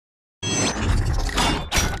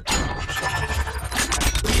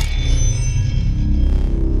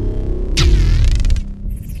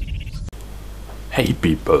Hey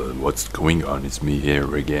people, what's going on? It's me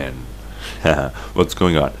here again. What's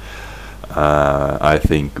going on? I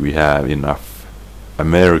think we have enough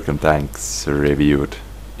American tanks reviewed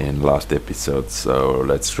in last episode, so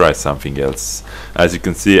let's try something else. As you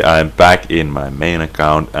can see, I'm back in my main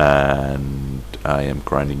account and I am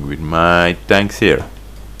grinding with my tanks here.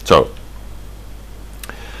 So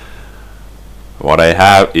what I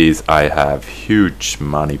have is I have huge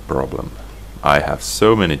money problem. I have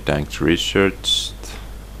so many tanks researched,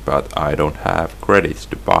 but I don't have credits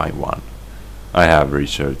to buy one. I have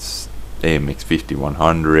researched AMX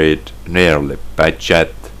 5100, nearly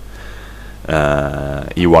budget.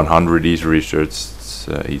 E100 is researched,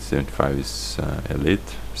 E75 is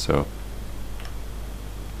elite. So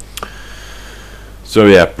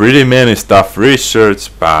yeah, pretty many stuff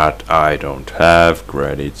researched, but I don't have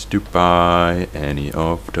credits to buy any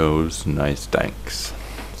of those nice tanks.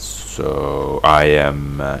 So I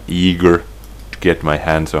am eager to get my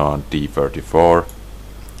hands on T-34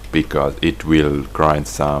 because it will grind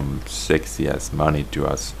some sexy ass money to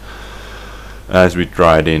us as we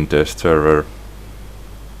tried in test server.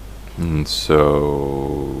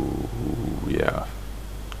 So yeah,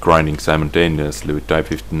 grinding simultaneously with Type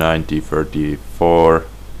 59, T-34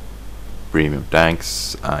 premium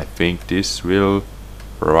tanks, I think this will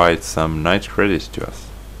provide some nice credits to us.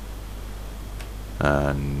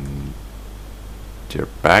 And their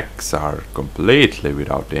backs are completely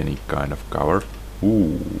without any kind of cover.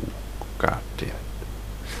 Ooh, god damn it.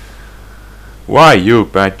 Why you,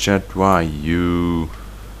 Badget? Why you?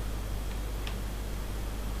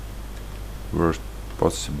 Worst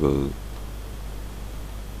possible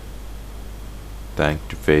tank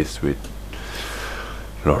to face with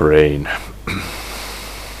Lorraine.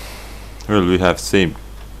 Well, we have same.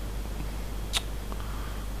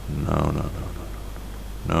 No. No.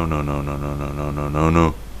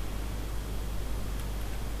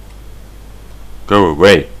 Go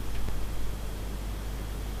away.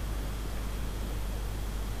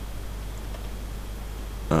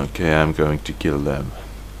 Okay, I'm going to kill them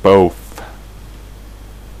both.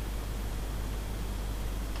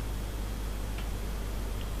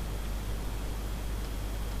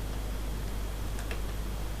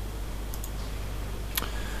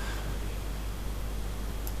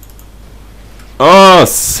 Oh,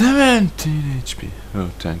 17 HP. Oh,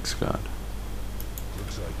 thanks God.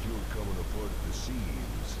 Looks like you're coming apart at the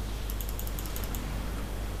seams.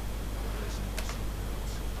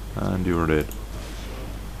 And you're dead.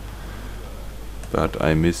 But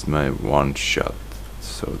I missed my one shot,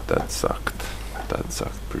 so that sucked. That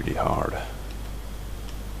sucked pretty hard.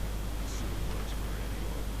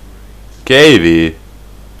 KV!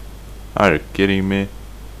 Are you kidding me?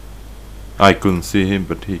 I couldn't see him,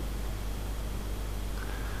 but he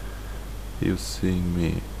was seeing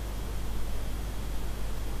me.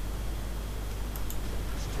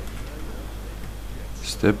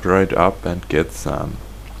 Step right up and get some.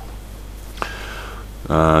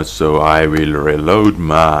 So I will reload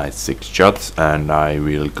my 6 shots and I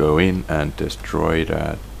will go in and destroy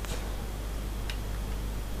that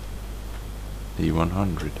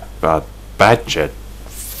E100. But Badget,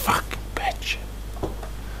 fucking Badget,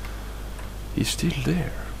 he's still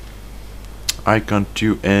there. I can't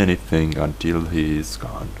do anything until he is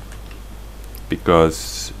gone,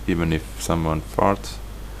 because even if someone farts,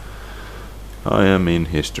 I am in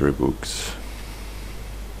history books.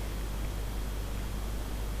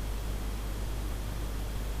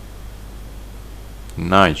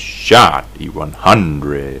 Nice shot,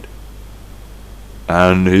 E100.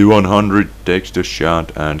 And E100 takes the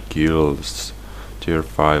shot and kills Tier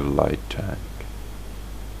 5 light tank.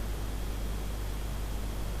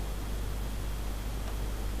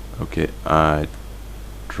 Okay, I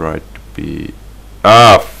tried to be...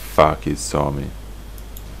 Ah, fuck, he saw me.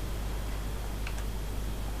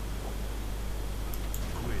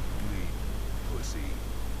 Quit bleeding, pussy.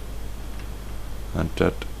 And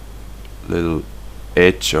that little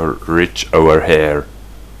edge or ridge over here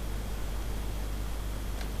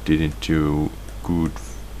didn't do good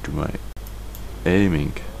to my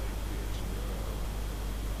aiming.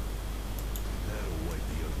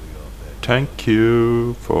 Thank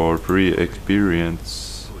you for free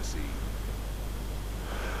experience.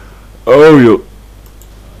 Oh, you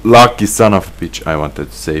lucky son of a bitch. I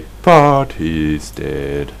wanted to say, but he's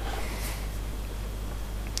dead.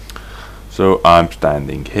 So I'm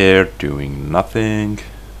standing here doing nothing,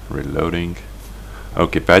 reloading.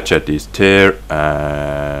 Okay, Badget is there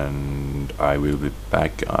and I will be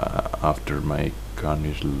back after my gun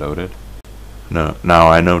is loaded. No, now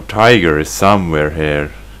I know Tiger is somewhere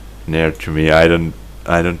here near to me. I don't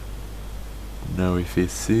Now if he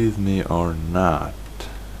sees me or not,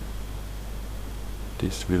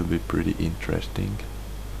 this will be pretty interesting.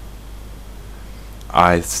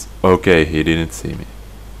 Okay, he didn't see me.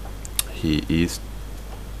 He is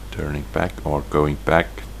turning back or going back.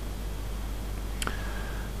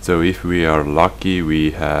 So if we are lucky,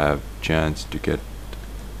 we have chance to get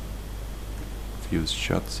few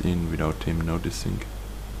shots in without him noticing.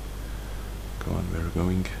 Come on, we're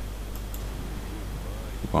going.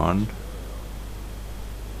 1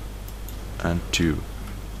 and 2.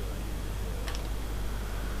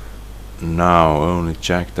 Now only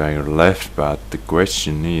Jack Tiger left, but the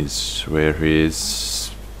question is where he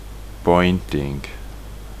is pointing.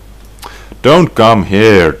 Don't come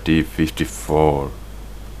here, T-54.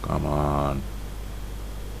 Come on.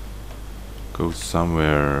 Go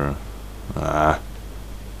somewhere.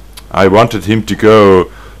 I wanted him to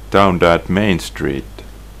go down that main street.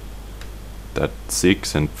 That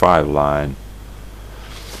 6 and 5 line.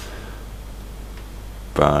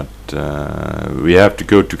 But we have to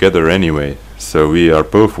go together anyway. So we are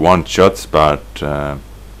both one shots, but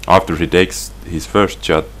after he takes his first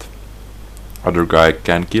shot, other guy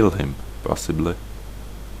can kill him, possibly.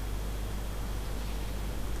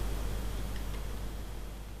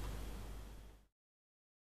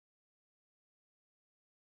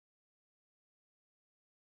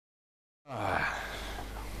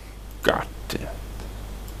 God damn.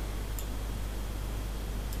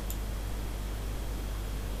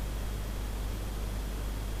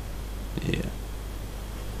 Yeah.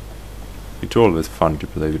 It's always fun to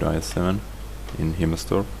play with IS-7 in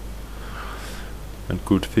Himmelsdorf. And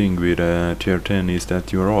good thing with tier 10 is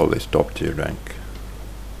that you are always top tier rank.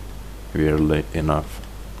 Weirdly enough.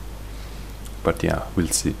 But yeah, we'll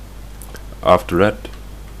see. After that,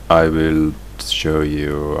 I will show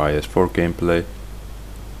you IS-4 gameplay.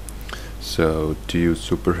 So 2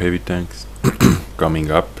 super heavy tanks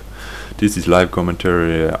coming up. This is live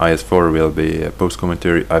commentary. IS-4 will be post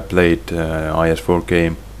commentary. I played IS-4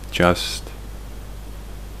 game just,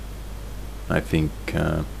 I think,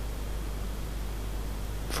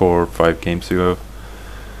 4 or 5 games ago.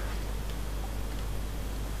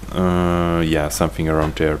 Yeah, something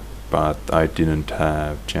around there. But I didn't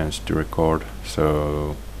have chance to record,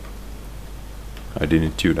 so I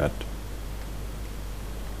didn't do that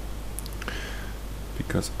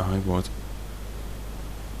because I was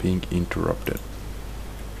being interrupted.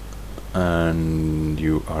 And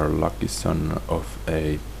you are lucky son of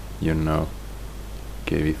a, you know,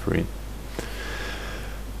 KV3.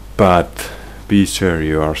 But be sure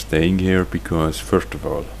you are staying here because first of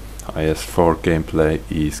all, IS-4 gameplay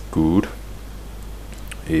is good.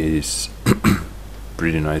 Is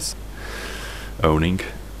pretty nice owning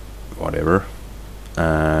whatever,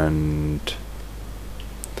 and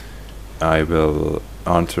I will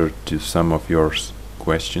answer to some of your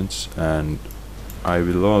questions, and I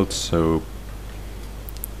will also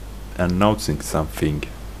announcing something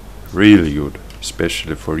really good,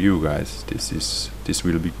 especially for you guys. This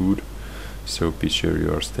will be good, so be sure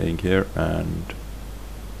you are staying here, and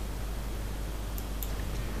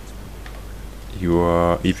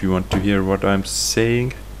if you want to hear what I'm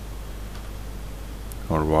saying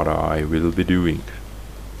or what I will be doing,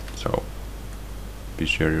 so be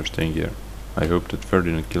sure you're staying here. I hope that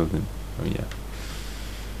Ferdinand killed him. Oh yeah.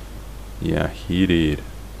 Yeah, he did.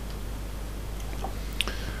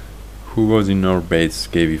 Who was in our base?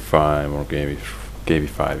 KV5 or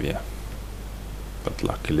KV5, yeah. But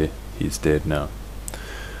luckily he's dead now.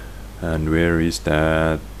 And where is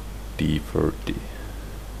that D30?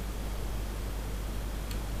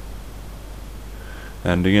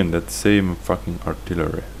 And again, that same fucking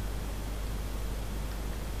artillery.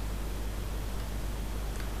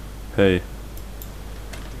 Hey.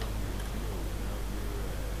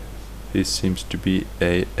 He seems to be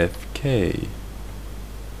AFK.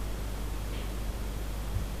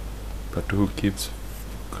 But who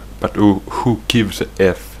gives a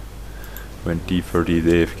F when T30 is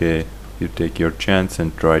AFK? You take your chance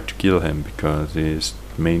and try to kill him because he's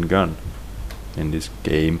the main gun in this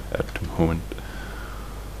game at the moment.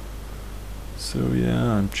 So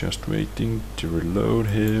yeah, I'm just waiting to reload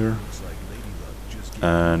here.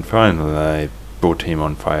 And finally I put him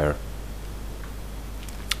on fire.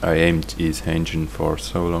 I aimed his engine for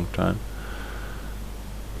so long time.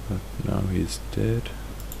 But now he's dead.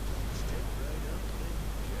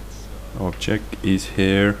 Object is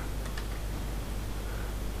here.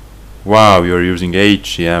 Wow, you're using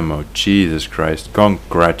HE ammo. Jesus Christ.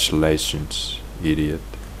 Congratulations, idiot.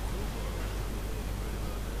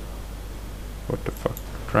 What the fuck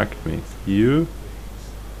tracked me? You?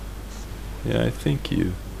 Yeah, I think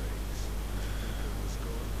you.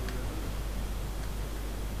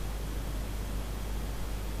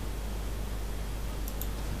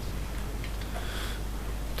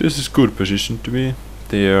 This is good position to be.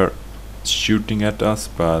 They are shooting at us,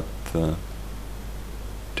 but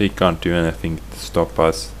they can't do anything to stop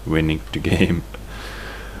us winning the game.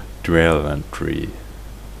 12-3.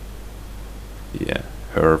 Yeah,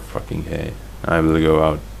 her fucking hey. I will go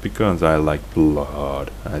out because I like blood,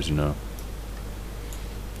 as you know.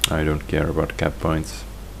 I don't care about cap points.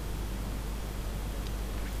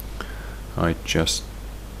 I just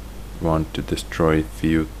want to destroy a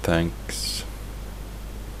few tanks.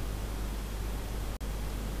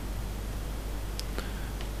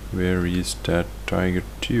 Where is that Tiger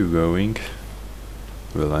 2 going?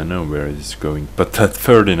 Well, I know where it is going, but that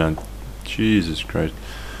Ferdinand, Jesus Christ,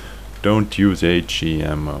 don't use HE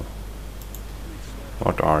ammo.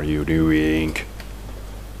 What are you doing?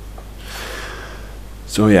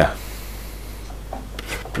 So yeah,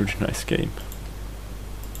 pretty nice game.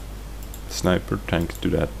 Sniper, thanks to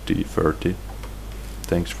that D30.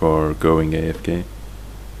 Thanks for going AFK.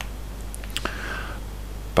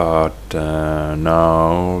 But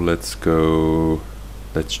now let's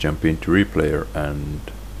jump into replayer and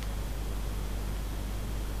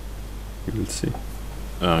you will see.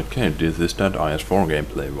 Okay, this is that IS-4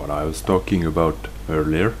 gameplay, what I was talking about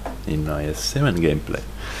earlier in IS-7 gameplay.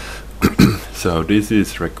 So this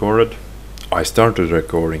is recorded. I started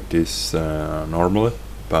recording this normally,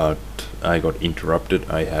 but I got interrupted.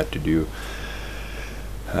 I had to do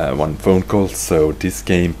one phone call, so this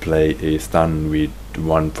gameplay is done with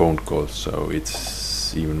one phone call, so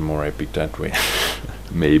it's even more epic that way.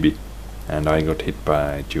 Maybe. And I got hit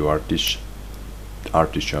by 2 arty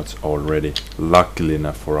shots already. Luckily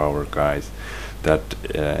enough for our guys that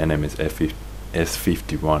enemy's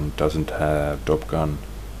S-51 doesn't have Top Gun,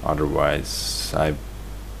 otherwise I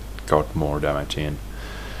got more damage in.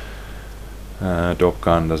 Top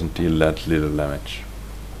Gun doesn't deal that little damage,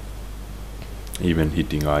 even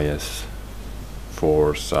hitting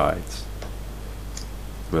IS-4 sides.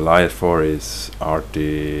 Well, IS-4 is RT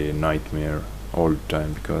nightmare all the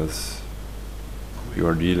time because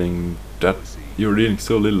you're dealing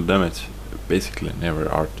so little damage. Basically never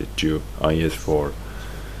RT2 IS-4.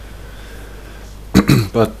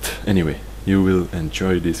 But anyway, you will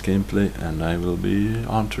enjoy this gameplay and I will be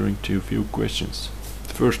answering to a few questions.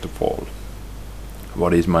 First of all,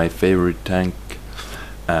 what is my favorite tank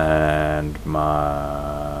and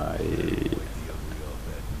my...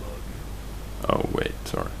 Oh wait,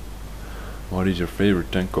 sorry. What is your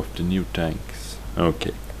favorite tank of the new tanks?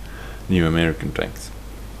 Okay, new American tanks.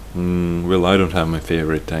 Well, I don't have my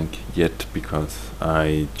favorite tank yet because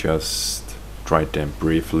I just tried them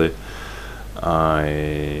briefly.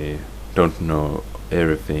 I don't know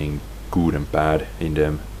everything good and bad in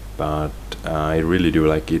them, but I really do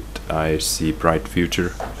like it. I see bright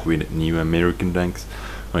future with new American tanks.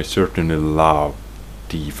 I certainly love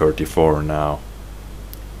T-34 now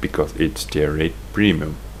because it's tier 8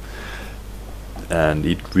 premium and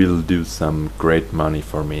it will do some great money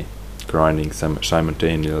for me, grinding some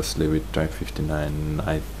simultaneously with Type 59.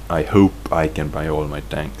 I hope I can buy all my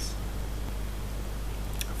tanks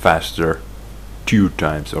faster, 2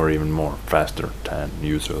 times or even more faster than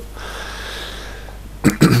usual.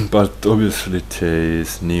 But obviously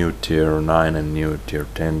these new tier 9 and new tier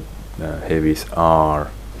 10 heavies are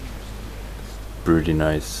pretty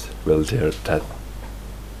nice. Well, that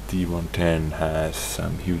T110 has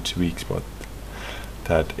some huge weak spot.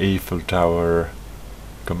 That Eiffel Tower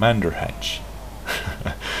commander hatch.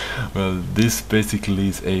 Well, this basically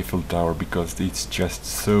is Eiffel Tower because it's just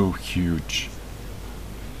so huge.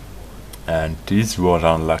 And this was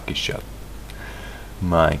unlucky shot.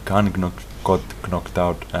 My gun got knocked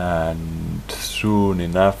out and soon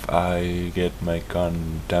enough I get my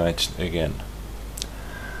gun damaged again.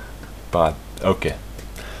 But okay.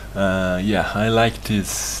 Yeah, I like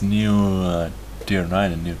this new tier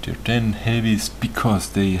 9 and new tier 10 heavies because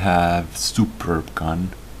they have superb gun,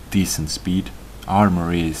 decent speed.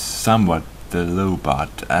 Armor is somewhat low,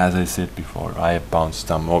 but as I said before, I have bounced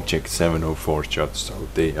some Object 704 shots, so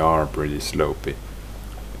they are pretty sloppy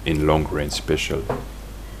in long range special.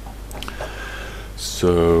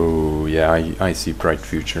 So yeah, I see bright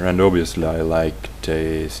future, and obviously I like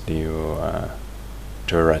this new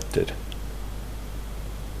turreted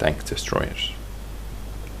tank destroyers.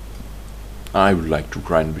 I would like to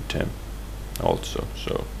grind with them also,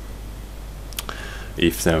 so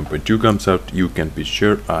if 7.2 comes out, you can be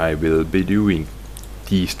sure I will be doing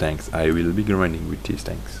these tanks. I will be grinding with these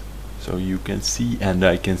tanks, so you can see and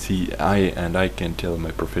I can see, I can tell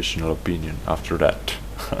my professional opinion after that.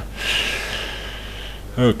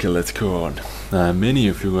 Okay, let's go on. Many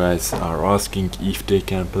of you guys are asking if they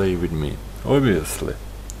can play with me. Obviously,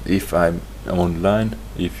 if I'm online,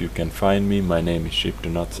 if you can find me, my name is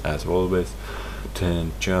Shiptonuts as always,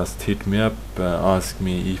 then just hit me up, ask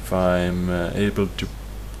me if I'm able to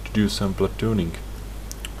do some platooning.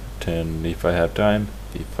 Then if I have time,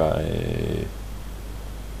 if I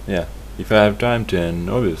have time, then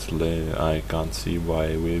obviously I can't see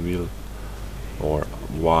why we will, or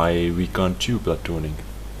why we can't do platooning.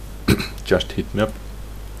 Just hit me up.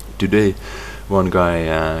 Today one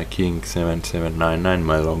guy, King7799,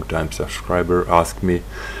 my long time subscriber, asked me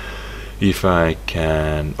if I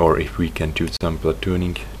can, or if we can do some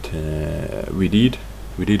platooning. We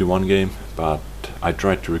did one game, but I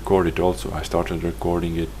tried to record it also. I started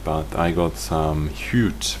recording it, but I got some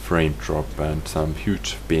huge frame drop and some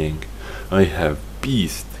huge ping. I have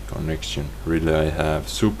beast connection, really. I have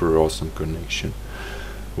super awesome connection,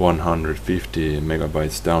 150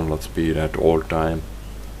 megabytes download speed at all time.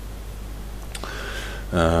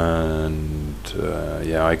 And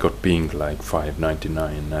yeah, I got ping like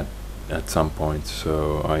 599 at some point,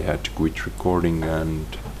 so I had to quit recording and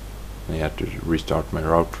I had to restart my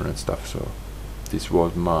router and stuff. So this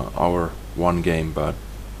was our one game, but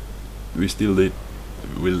we still did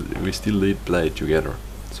play together.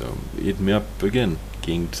 So hit me up again,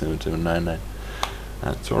 King7799,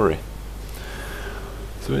 and sorry.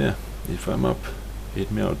 So yeah, if I'm up,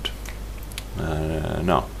 hit me out.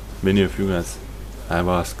 Now, many of you guys have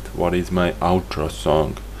asked what is my outro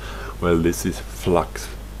song. Well, this is Flux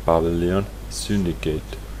Pavilion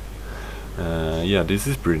Syndicate. Yeah, this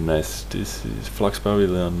is pretty nice. This is Flux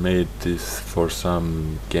Pavilion made this for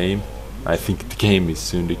some game. I think the game is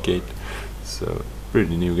Syndicate, so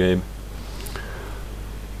pretty new game.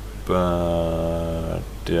 But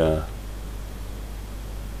yeah,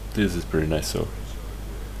 this is pretty nice. So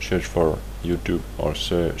search for YouTube or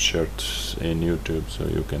search in YouTube, so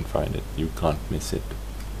you can find it. You can't miss it.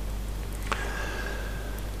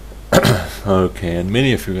 Okay, and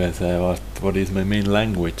many of you guys have asked what is my main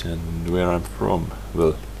language and where I'm from.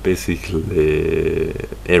 Well, basically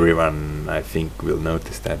everyone I think will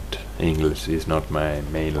notice that English is not my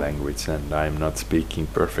main language and I'm not speaking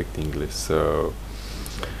perfect English. So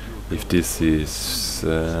if this is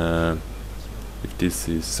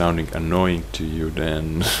sounding annoying to you,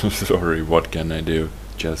 then sorry, what can I do?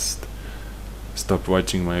 Just stop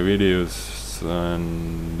watching my videos,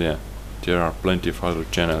 and yeah, there are plenty of other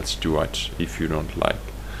channels to watch if you don't like.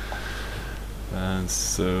 And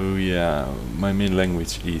so yeah, my main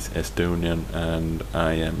language is Estonian and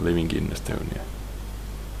I am living in Estonia.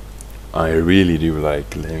 I really do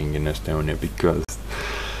like living in Estonia because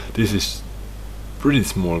this is pretty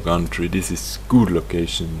small country. This is good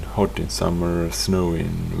location, hot in summer, snow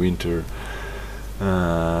in winter,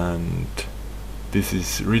 and this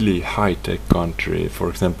is really high-tech country. For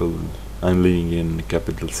example, I'm living in the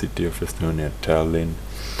capital city of Estonia, Tallinn,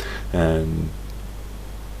 and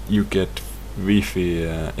you get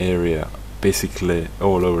Wi-Fi area basically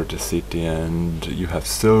all over the city, and you have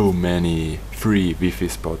so many free Wi-Fi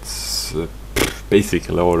spots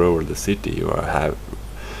basically all over the city. You have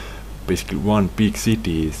basically one big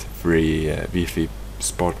city is free Wi-Fi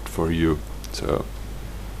spot for you. So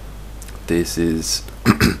this is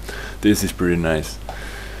this is pretty nice.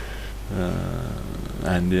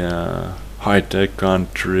 And yeah, high-tech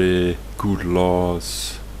country, good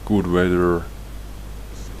laws, good weather,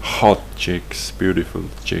 hot chicks, beautiful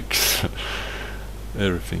chicks.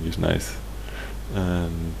 Everything is nice,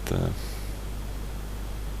 and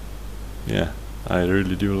yeah, I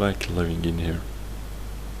really do like living in here.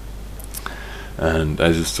 And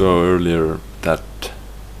as you saw earlier, that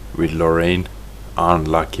with Lorraine,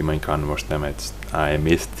 unlucky my gun was damaged. I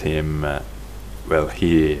missed him. Well,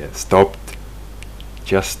 he stopped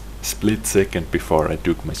just split second before I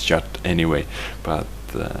took my shot anyway, but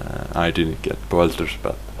I didn't get bolters,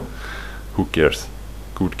 but who cares?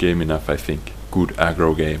 Good game enough, I think. Good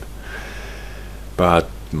aggro game. But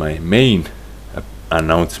my main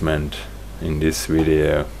announcement in this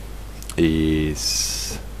video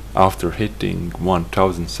is, after hitting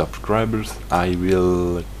 1000 subscribers, I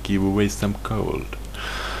will give away some gold.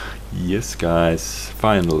 Yes guys,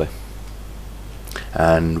 finally.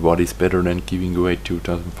 And what is better than giving away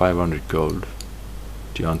 2500 gold?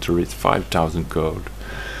 The answer is 5000 gold.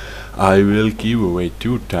 I will give away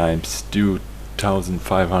 2 times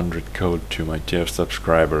 2500 gold to my dear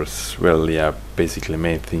subscribers. Well, yeah, basically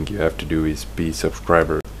main thing you have to do is be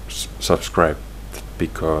subscribed,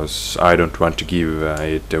 because I don't want to give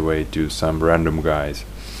it away to some random guys.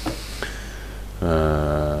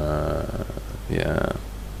 Yeah,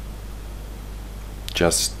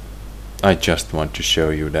 I just want to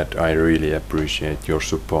show you that I really appreciate your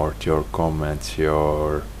support, your comments,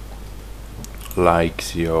 your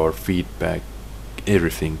likes, your feedback,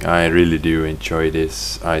 everything. I really do enjoy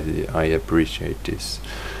this. I appreciate this,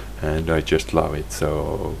 and I just love it.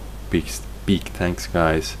 So big thanks,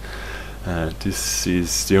 guys. This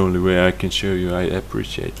is the only way I can show you I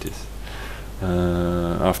appreciate this.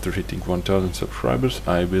 After hitting 1000 subscribers,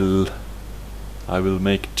 I will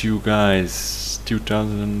make you guys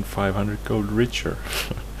 2500 gold richer.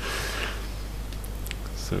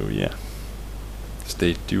 So yeah,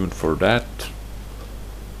 stay tuned for that.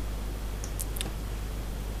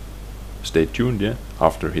 Stay tuned, yeah.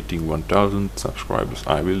 After hitting 1000 subscribers,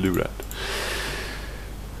 I will do that.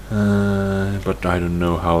 But I don't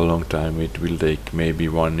know how long time it will take. Maybe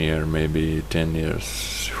 1 year, maybe 10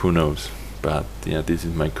 years, who knows. But yeah, this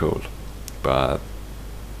is my goal. But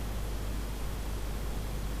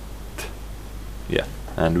yeah,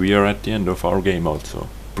 and we are at the end of our game also.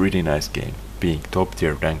 Pretty nice game. Being top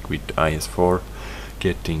tier tank with IS-4,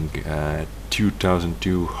 getting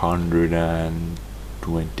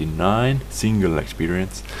 2229 single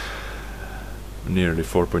experience, nearly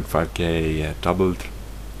 4.5k doubled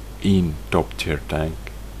in top tier tank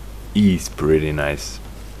is pretty nice.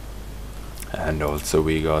 And also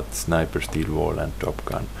we got sniper, steel wall and top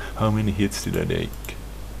gun. How many hits did I take?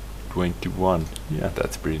 21. Yeah,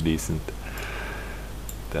 that's pretty decent.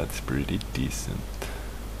 That's pretty decent.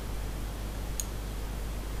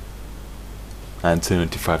 And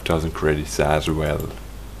 75,000 credits as well.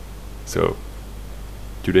 So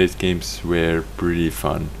today's games were pretty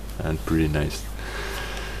fun and pretty nice.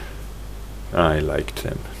 I liked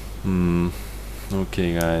them.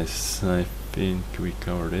 Okay guys, I think we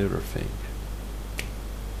covered everything.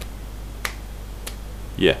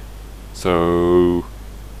 Yeah, so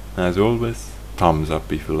as always, thumbs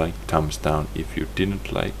up if you like, thumbs down if you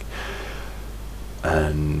didn't like.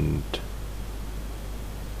 And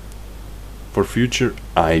for future,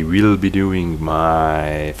 I will be doing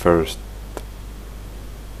my first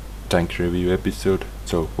tank review episode.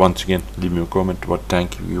 So once again, leave me a comment what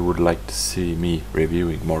tank you would like to see me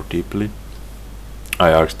reviewing more deeply. I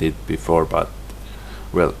asked it before, but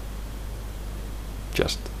well,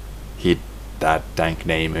 just hit that tank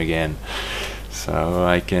name again, so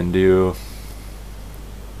I can do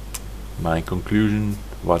my conclusion,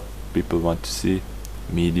 what people want to see.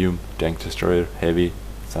 Medium, tank destroyer, heavy,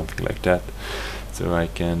 something like that. So I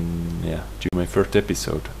can do my first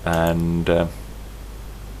episode, and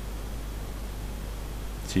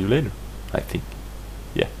see you later, I think.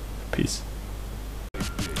 Yeah, peace.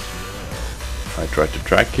 I tried to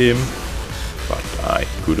track him, but I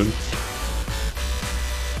couldn't.